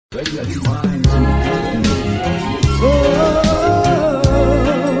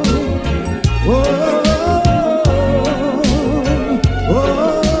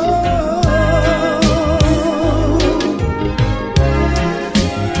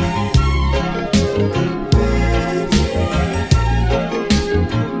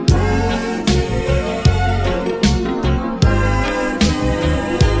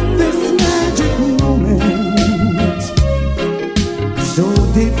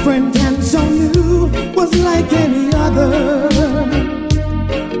Different and so new, was like any other,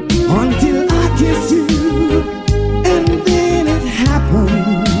 until I kissed you, and then it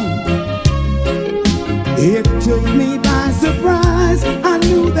happened. It took me by surprise. I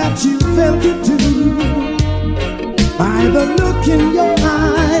knew that you felt it too, by the look in your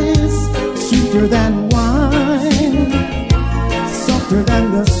eyes, sweeter than wine, softer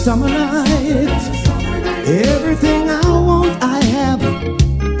than the summer night. Everything I want, I have.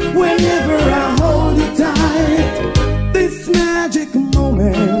 Whenever I hold you tight, this magic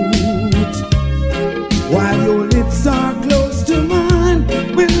moment, while your lips are close to mine,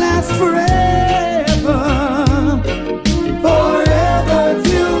 will last forever, forever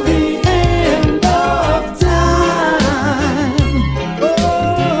till the end of time. Oh,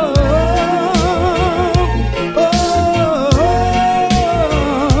 oh, oh,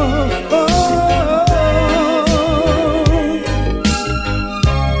 oh, oh.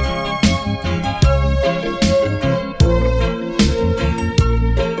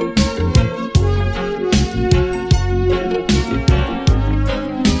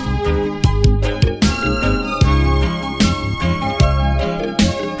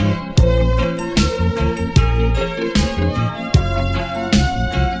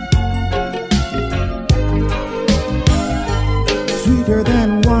 Sweeter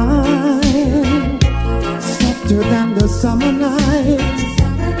than wine, softer than the summer night.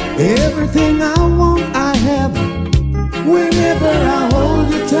 Everything I want, I have. Whenever I hold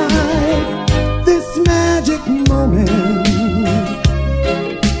you tight, this magic moment,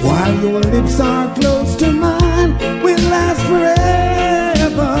 while your lips are close to mine, will last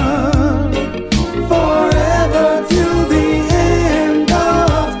forever, forever till the end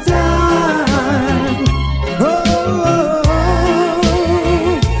of time. Oh, oh,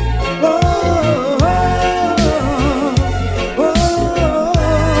 oh, oh, oh, oh.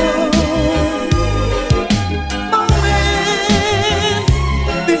 Moment,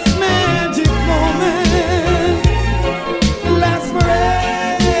 this magic moment lasts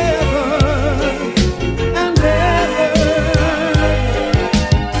forever and ever.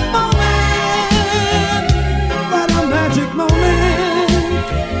 Moment, but a magic moment,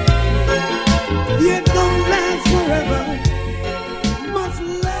 it don't last forever, must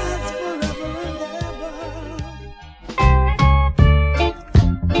last forever and ever.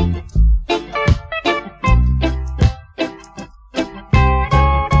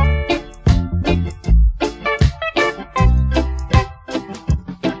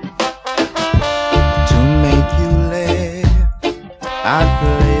 To make you laugh, I'd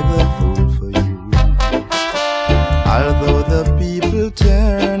play the fool for you. Although the people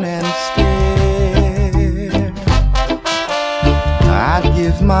turn and stare, I'd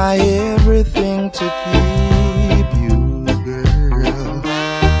give my everything to keep you, girl.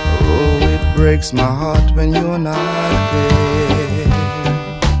 Oh, it breaks my heart when you're not there.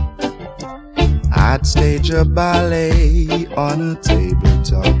 I'd stage a ballet on a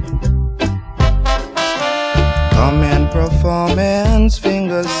tabletop. Come and performance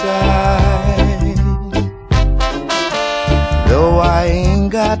finger side. Though I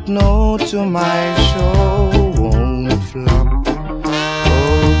ain't got no to my show won't flop.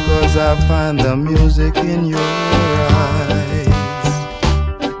 Oh, 'cause I find the music in your eyes.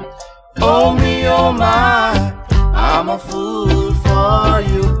 Oh me, oh my, I'm a fool for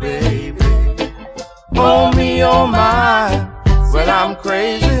you, baby. Oh me, oh my, well I'm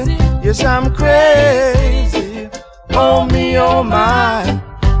crazy, yes I'm crazy. Oh me, oh my,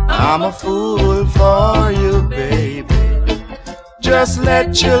 I'm a fool for you, baby. Just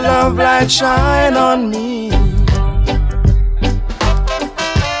let your love light shine on me. You'll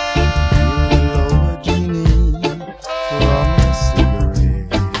blow a genie from a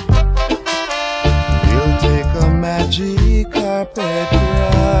cigarette. We'll take a magic carpet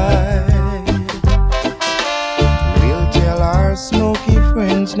ride. We'll tell our smoky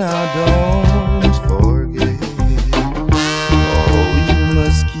friends now, don't forget. Oh, you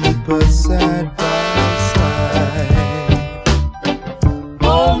must keep us side by side.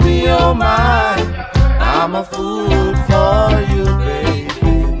 Oh me, oh my, I'm a fool for you,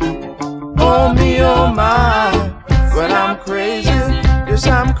 baby. Oh me, oh my, well I'm crazy, yes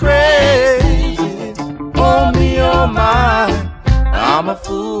I'm crazy. a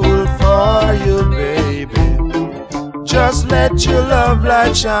fool for you, baby. Just let your love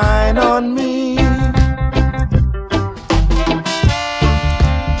light shine on me.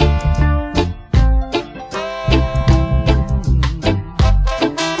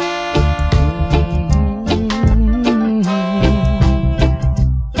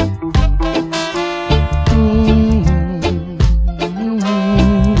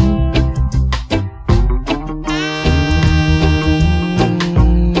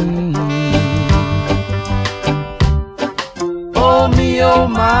 Oh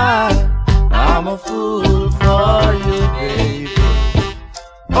my, I'm a fool for you, baby.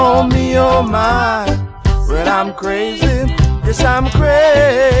 Oh me, oh my, well I'm crazy, yes I'm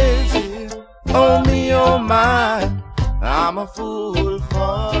crazy. Oh me, oh my, I'm a fool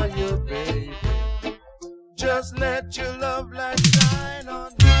for you, baby. Just let your love light shine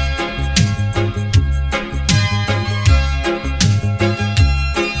on me.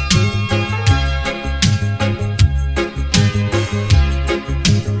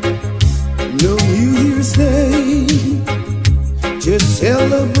 No New Year's Day to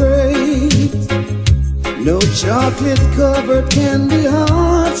celebrate, no chocolate-covered candy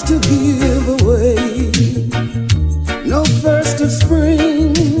hearts to give away, no first of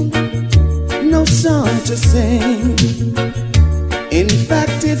spring, no song to sing. In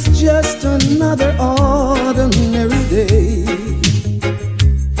fact, it's just another ordinary day.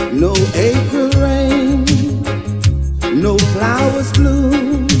 No April rain, no flowers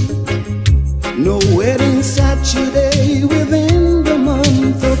bloom, no wedding Saturday within the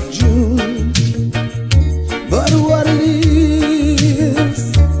month of June. But what it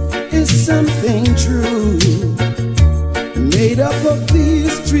is something true, made up of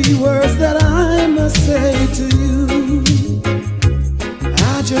these three words that I must say to you.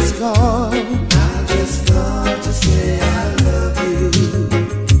 I just called to say I love you.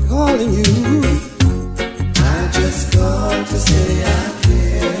 Calling you, I just called to say I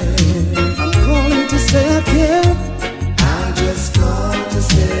care. I'm calling to say I care. I just called to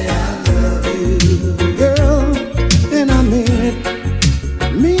say I love you. Girl, and I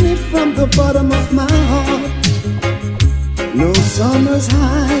mean it from the bottom of my heart. No summer's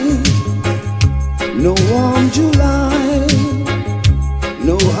high, no warm July,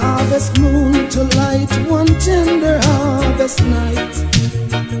 no harvest moon to light one tender harvest night,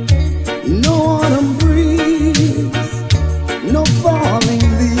 no autumn breeze, no falling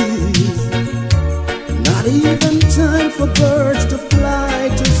leaves, not even time for birds to fly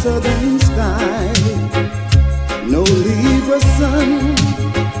to southern sky, no Libra sun,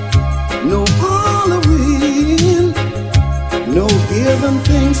 no Halloween, no giving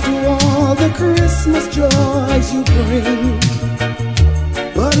thanks to all the Christmas joys you bring.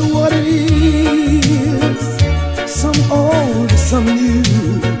 But what it is, some old, some new,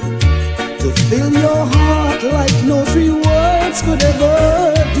 to fill your heart like no three words could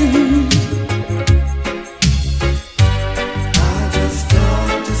ever do. I just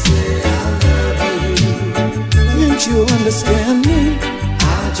called to say I love you. Can't you understand me?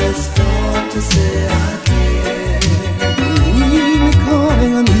 I just called to say I care. I'm really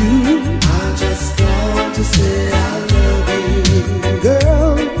calling on you. I just called to say I love you.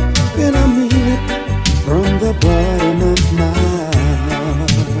 Girl, and I mean it from the bottom of my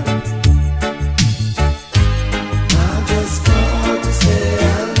heart. I just called to say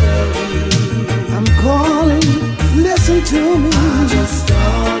I love you. I'm calling, listen to me. I just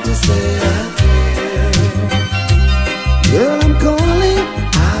called to say I care. Girl, I'm calling.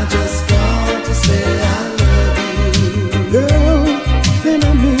 I just called to say I love you. Girl, and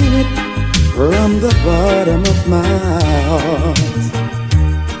I mean it from the bottom of my heart.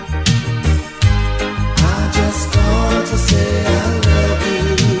 To say I love you.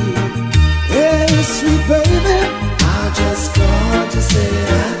 Hey, sweet baby, I just called to say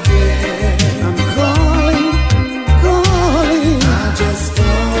I care. I'm calling. I just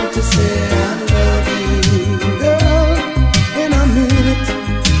called to say I love you. Girl, and I mean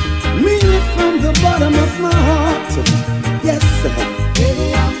it from the bottom of my heart. Yes, baby,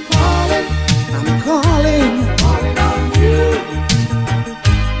 I'm calling on you.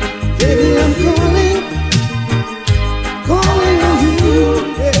 Baby, I'm calling on you,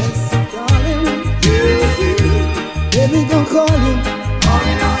 yes, darling. Baby, gon' call you,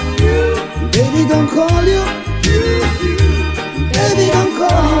 calling on you. Baby, gon' call you, baby, gon'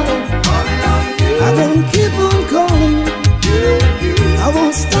 call you, calling on you. I gon' keep on calling you, I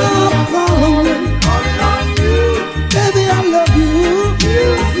won't stop calling you, calling on you. Baby, I love you,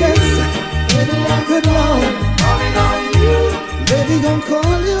 yes, baby, I'm good Lord, calling on you. Baby, gon'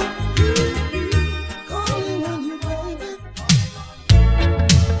 call you.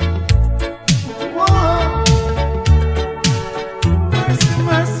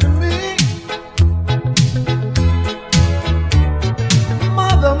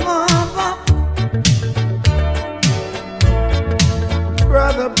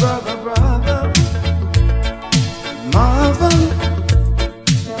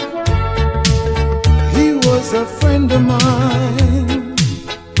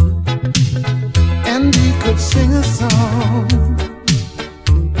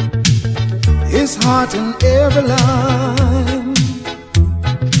 heart in every line.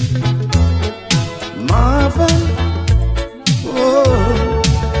 Marvin, oh,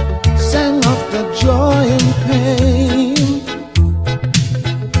 sang of the joy and pain.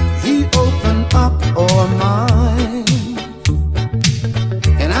 He opened up our mind,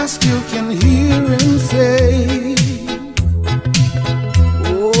 and I still can hear him say,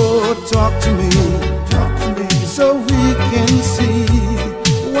 oh, talk to me, so we can see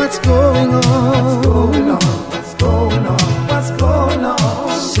what's going on. What's going on? What's going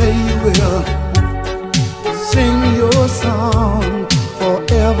on? Say you will sing your song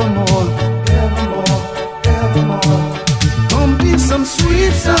forevermore, evermore, evermore. Gonna be some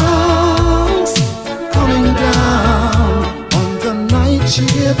sweet songs coming down on the night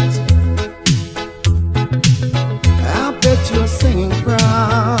shift. I bet you're singing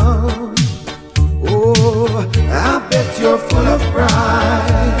proud. Oh, I bet you're full of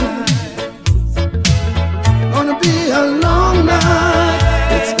pride. Gonna be a long night.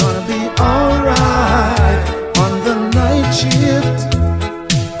 It's gonna be alright on the night shift.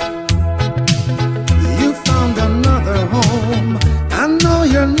 You found another home. I know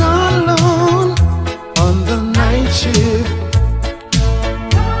you're not alone on the night shift.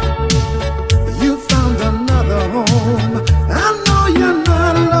 You found another home. I know you're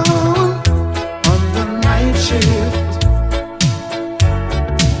not alone on the night shift.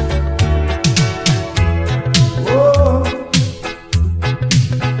 Oh,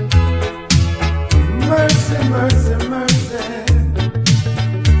 mercy, mercy, mercy.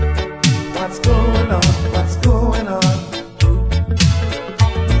 What's going on? What's going on?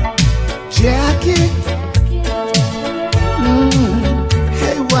 Jackie,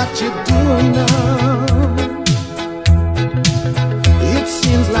 hey, what you doing now? It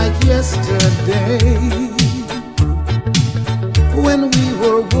seems like yesterday when we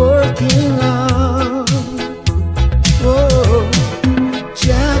were working out. Oh,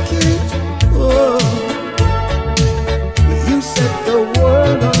 Jackie, oh, you set the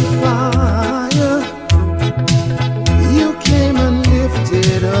world on fire. You came and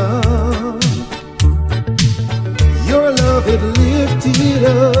lifted up. Your love, it lifted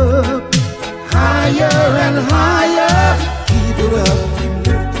up higher and higher. Keep it up,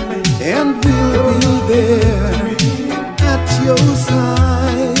 and we'll be there at your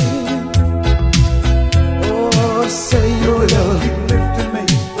side. Oh, say you will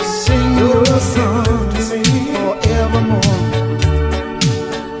sing your songs forevermore.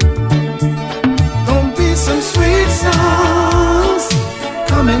 Gonna be some sweet songs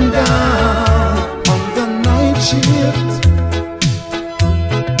coming down on the night shift.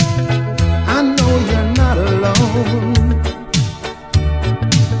 I know you're not alone.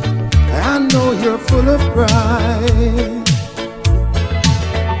 I know you're full of pride.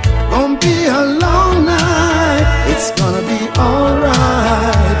 Gonna be a long night. It's gonna be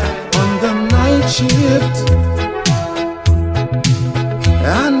alright on the night shift.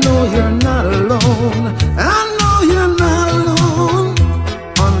 I know you're not alone. I know you're not alone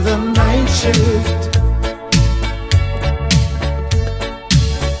on the night shift.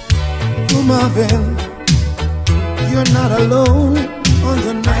 Oh, Marvin, you're not alone on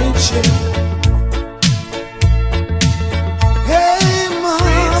the night shift. Hey,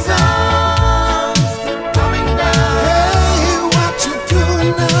 Marvin, coming down. Hey, what you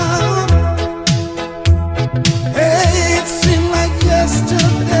doing now? Hey, it seemed like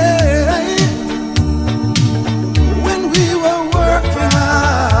yesterday when we were working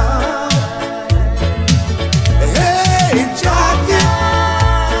out. Hey, Jackie,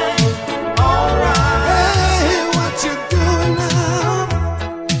 alright. Hey, what you doing now?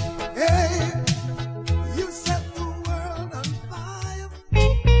 Hey, you set the world on fire.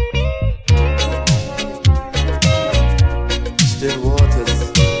 Still waters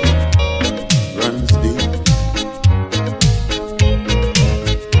runs deep.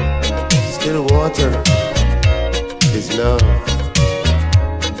 Still water is love,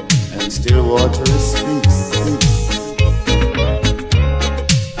 and still water is peace.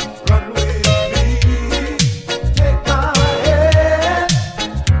 Run with me, take my hand.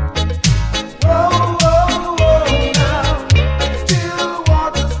 Oh, oh, oh, now still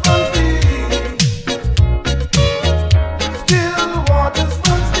waters run deep. Still waters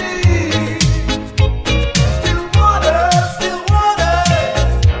run deep. Still water, still water.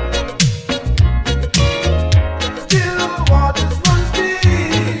 Still waters run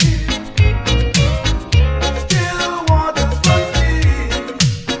deep.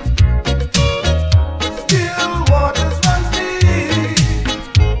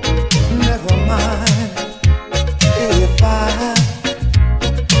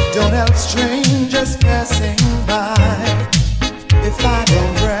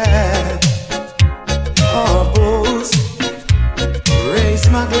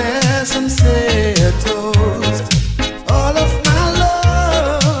 my glass and say a toast. All of my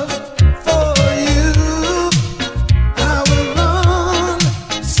love for you, I will run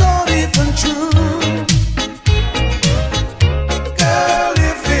so deep and true. Girl,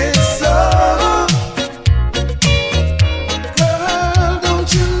 if it's so, girl, don't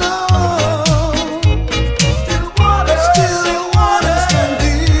you know? Still waters run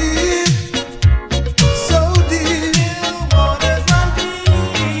deep, so deep. Still waters run deep.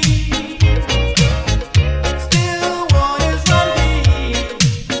 Still waters run deep.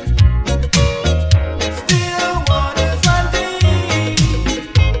 Still waters run deep.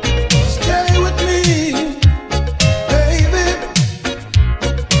 Stay with me, baby.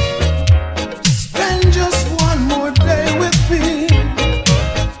 Spend just one more day with me.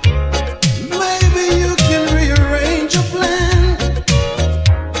 Maybe you can rearrange your plan.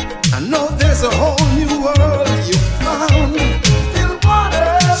 I know there's a whole new world you found. Still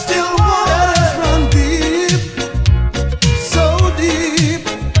waters run deep, so deep.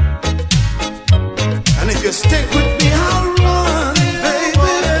 And if you stick with me, I'll run,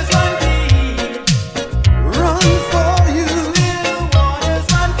 baby. Run for you.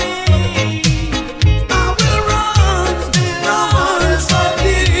 I will run so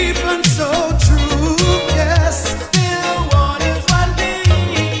deep and so true. Yes,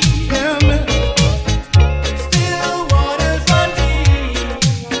 hear me.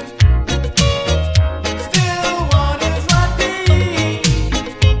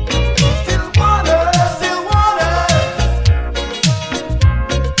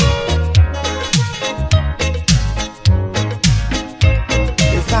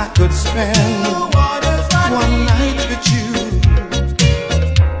 If I could spend one night with you,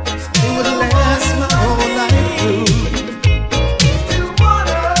 it would last my whole life through.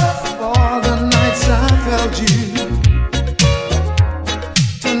 For the nights I felt you,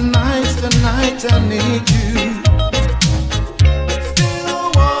 tonight's the night I need you. Still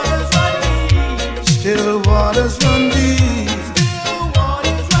waters run deep. Still waters run deep.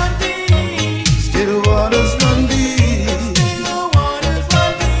 Still waters run deep.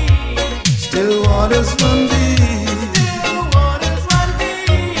 Still waters run deep.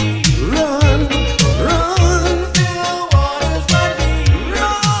 Run, run.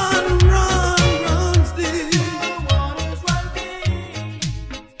 Run, run deep.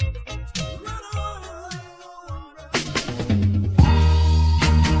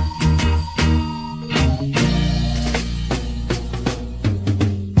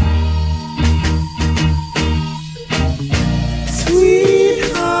 Sweet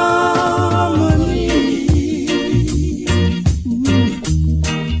harmony.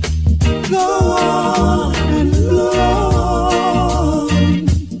 Go on and go on.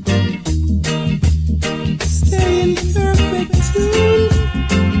 Stay in perfect tune.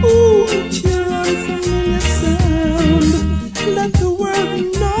 Ooh, cheer on familiar sound. Let the world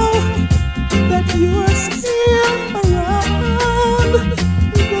know that you are still around.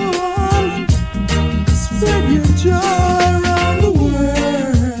 Go on, spread your joy around the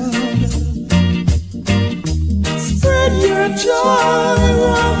world. Spread your joy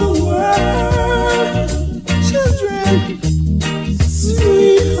around the world. Children,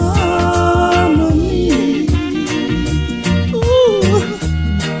 sweet harmony. Ooh,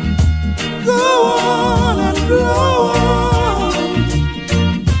 go on and go on.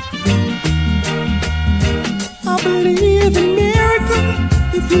 I believe in miracle.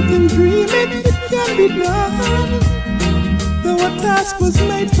 If you can dream it, it can be done. Though a task was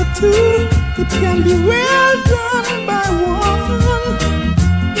made for two, it can be well done by one.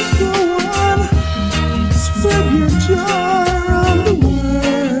 Go on, spread your joy around the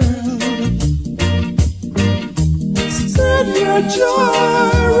world. Spread your joy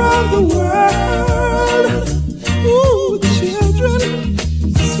around the world. Ooh, children,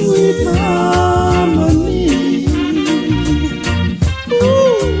 sweet harmony.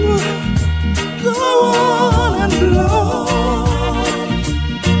 Ooh, go on and blow.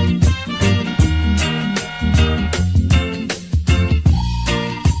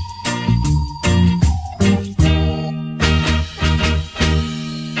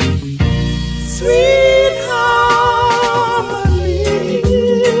 Sweet harmony.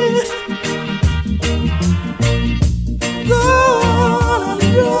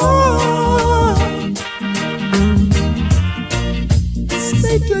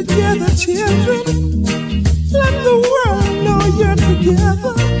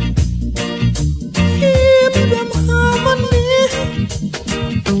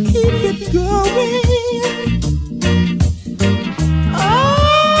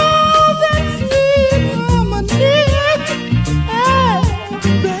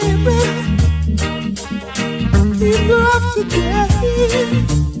 today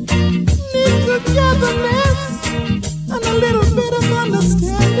need togetherness and a little bit of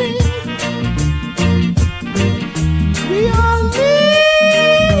understanding. We all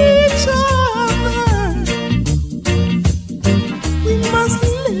need each other. We must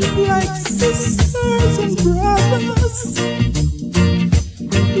live like sisters and brothers.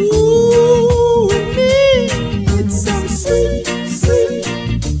 Ooh, we need some sweet, sweet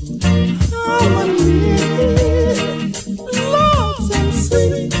harmony. Love some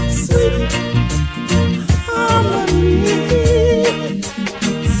sweet, sweet harmony.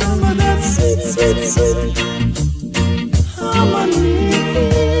 Some of that sweet, sweet, sweet harmony.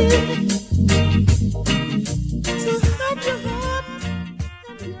 To have your heart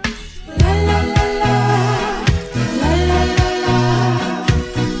and your la la la la la la la la.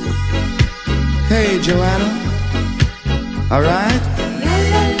 Hey, Joanna. All right.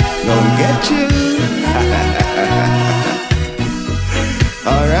 Gonna get you.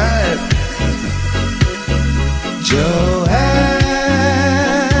 All right. Joanna,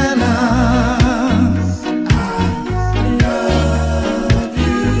 I love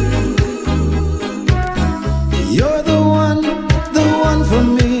you. You're the one for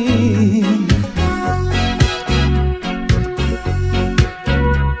me.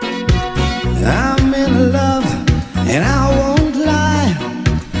 I'm in love, and I won't lie.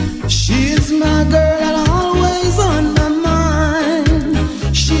 She's my girl and always on my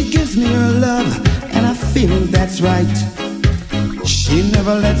mind. She gives me her love, and I feel that's right. She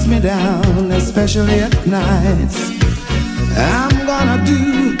never lets me down, especially at nights. I'm gonna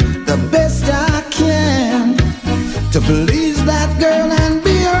do the best I can to please that girl and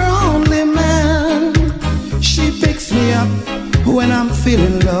be her only man. She picks me up when I'm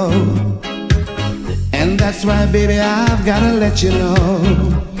feeling low, and that's why, baby, I've gotta let you know.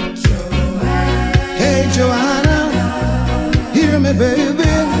 Hey, Joanna, hear me, baby.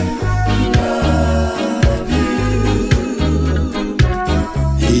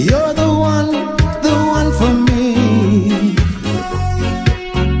 You're the one for me.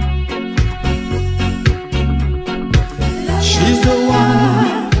 She's the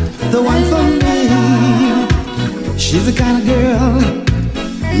one for me. She's the kind of girl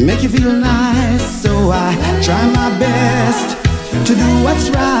make you feel nice, so I try my best to do what's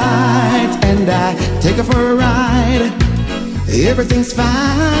right, and I take her for a ride. Everything's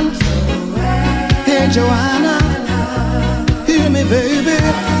fine. Hey, Joanna, hear me, baby.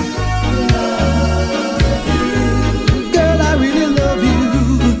 Girl, I really love you.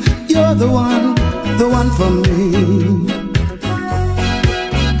 You're the one for me.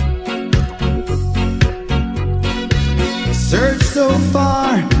 Search so far,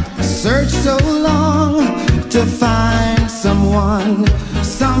 search so long to find someone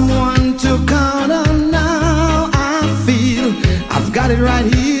to count on. Now I feel I've got it right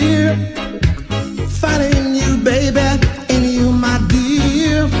here. Finding you, baby, in you, my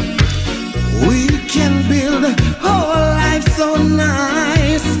dear. We can build a whole life so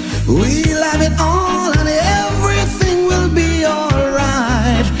nice. We'll have it all and everything will be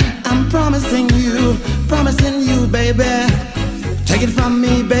alright. I'm promising you, baby. Take it from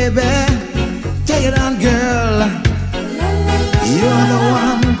me, baby. Take it on, girl. You're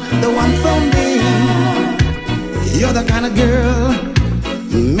the one for me. You're the kind of girl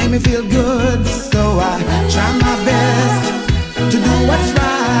make me feel good, so I try my best to do what's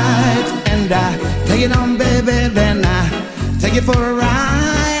right, and I take it on, baby, then I take it for a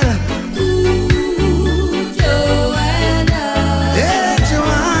ride. Ooh, Joanna. Yeah,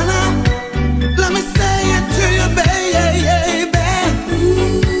 Joanna, let me say it to you, baby.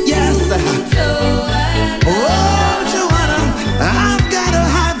 Yes, Joanna. oh, Joanna, I've gotta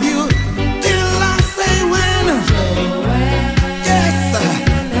have you till I say when. Yes,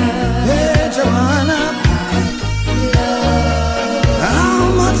 hey, Joanna, how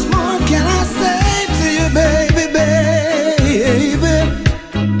much more can I say to you, baby, baby?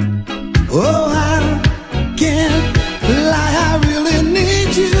 Oh, I can't lie, I really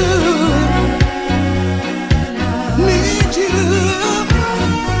need you. Need you,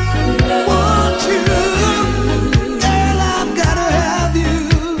 want you, girl, I've gotta have you.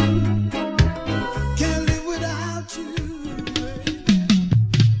 Can't live without you.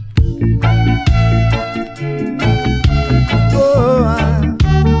 Oh,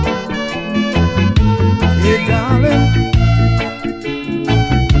 hey, darling.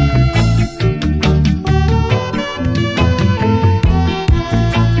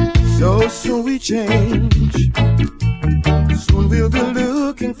 So soon we change. Soon we'll be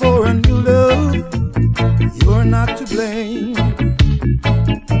looking for a new love. You're not to blame.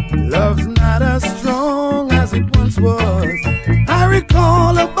 Love's not as strong as it once was.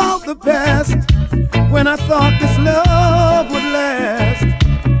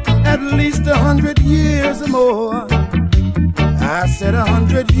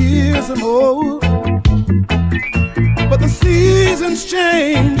 100 years or more. But the seasons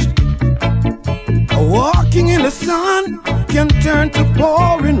changed. Walking in the sun can turn to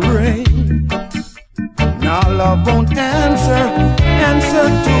pouring rain. Now love won't answer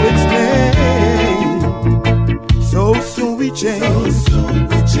to its name. So soon we change.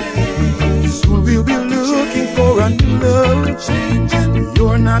 Soon we'll be looking for a new love.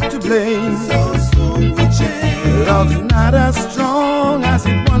 You're not to blame. So soon we change. Love's not as strong as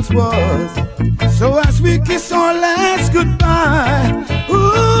it once was. So as we kiss our last goodbye,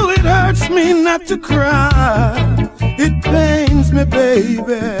 ooh, it hurts me not to cry. It pains me,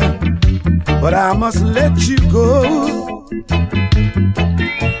 baby, but I must let you go.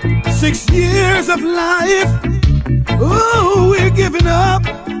 6 years of life, ooh, we're giving up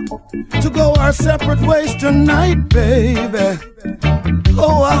to go our separate ways tonight, baby.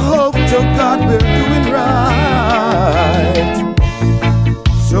 Oh, I hope to God we're doing right.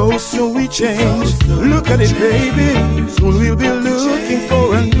 So soon we change. Look at it, baby. Soon we'll be looking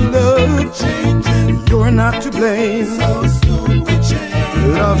for a new love. You're not to blame. So soon we change.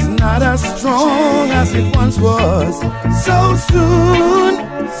 Love's not as strong as it once was. So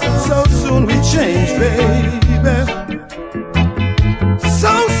soon we change, baby.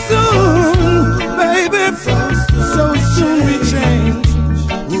 So soon, baby. So soon we change.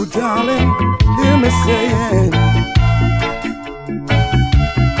 Oh, darling, hear me saying.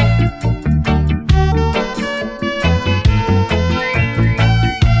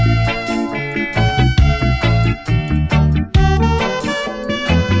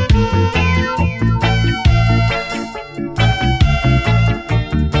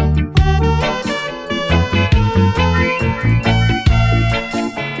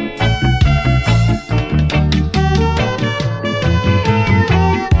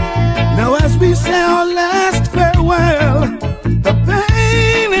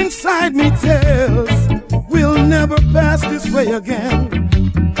 Pass this way again.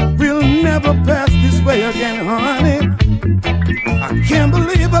 We'll never pass this way again, honey. I can't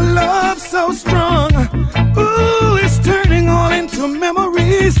believe a love so strong. Ooh, it's turning all into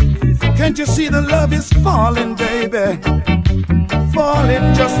memories. Can't you see the love is falling, baby?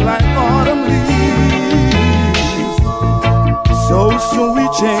 Falling just like autumn leaves. So soon we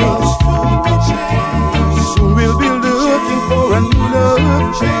change. Soon we'll be looking for a new love.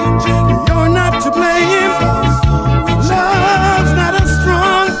 You're not to blame. Love's not as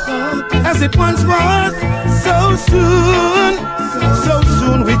strong as it once was. So soon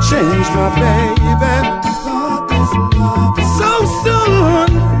we change, my baby. So soon,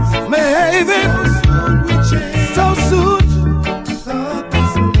 baby. So soon.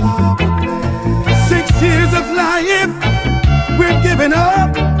 6 years of life we're giving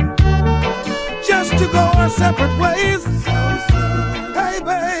up just to go our separate ways. Hey,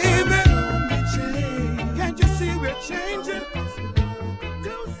 baby. Changing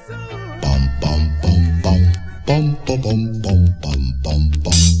too soon. Bum bum bum bum bum bum bum bum bum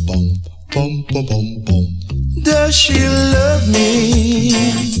bum bum bum bum bum bum. Does she love me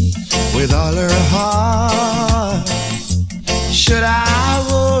with all her heart? Should I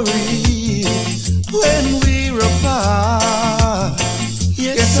worry when we're apart?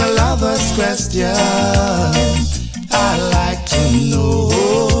 It's a lover's question I'd like to know.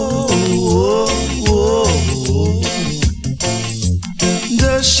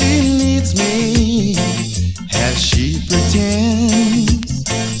 She needs me as she pretends.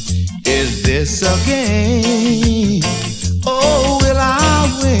 Is this a game? Oh, will I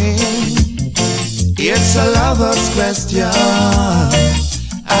win? It's a lover's question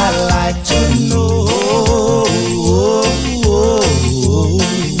I'd like to know.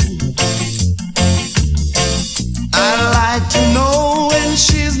 I'd like to know when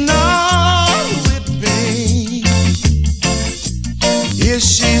she's not with me. Is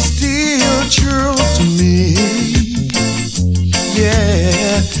she still true to me?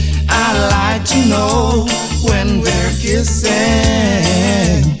 Yeah, I'd like to know when we're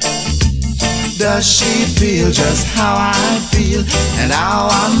kissing. Does she feel just how I feel? And how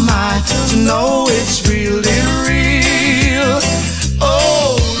am I to know it's really real?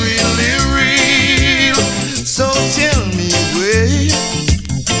 Oh, really real. So tell me where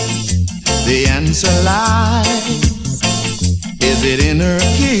the answer lies. Is it in her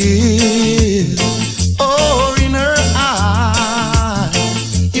kiss or in her eye?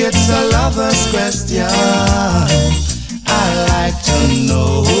 It's a lover's question I'd like to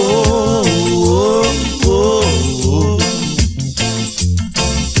know.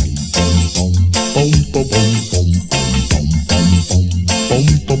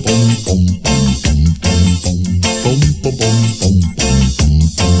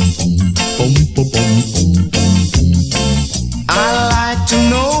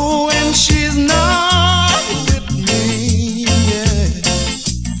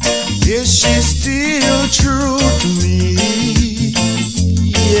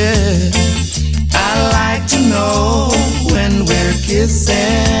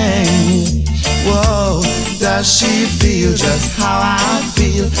 feel just how I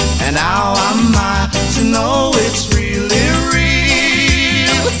feel, and how am I to know it's really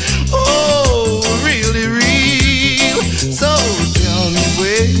real? Oh, really real. So tell me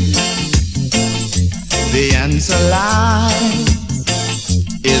where the answer lies.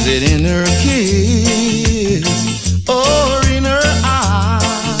 Is it in her kiss or in her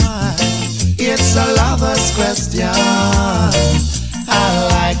eye? It's a lover's question, I'd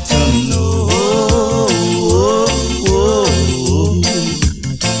like to know.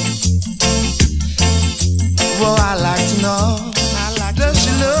 Well, I'd like to know, does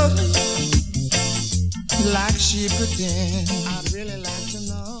she love me like she pretends? I'd really like